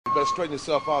You better straighten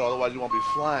yourself out, otherwise you won't be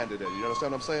flying today. You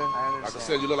understand what I'm saying? I understand. Like I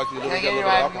said, you look like you're Can I living get you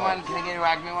whack me one? Can I get you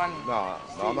whack me one? No,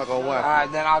 I'm not gonna whack.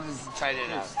 Alright, then I'll just try it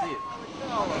out. Let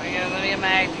me get my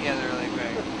act together really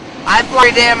quick. I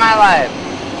play every day of my life,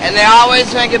 and they always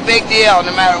make a big deal,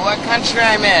 no matter what country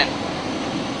I'm in.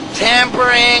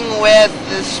 Tampering with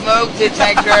the smoke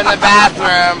detector in the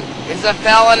bathroom is a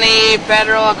felony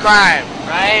federal crime,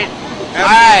 right?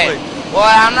 Alright, well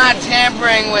I'm not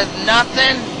tampering with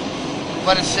nothing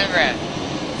but a cigarette.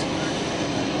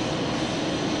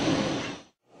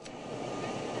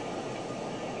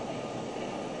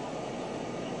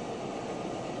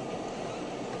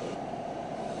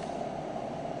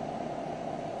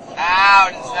 Ow,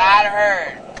 does that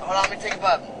hurt? Hold on, let me take a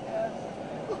puff.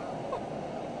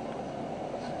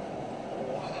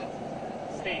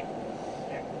 Steve.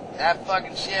 That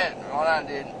fucking shit. Hold on,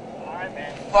 dude. Alright,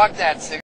 man. Fuck that cigarette.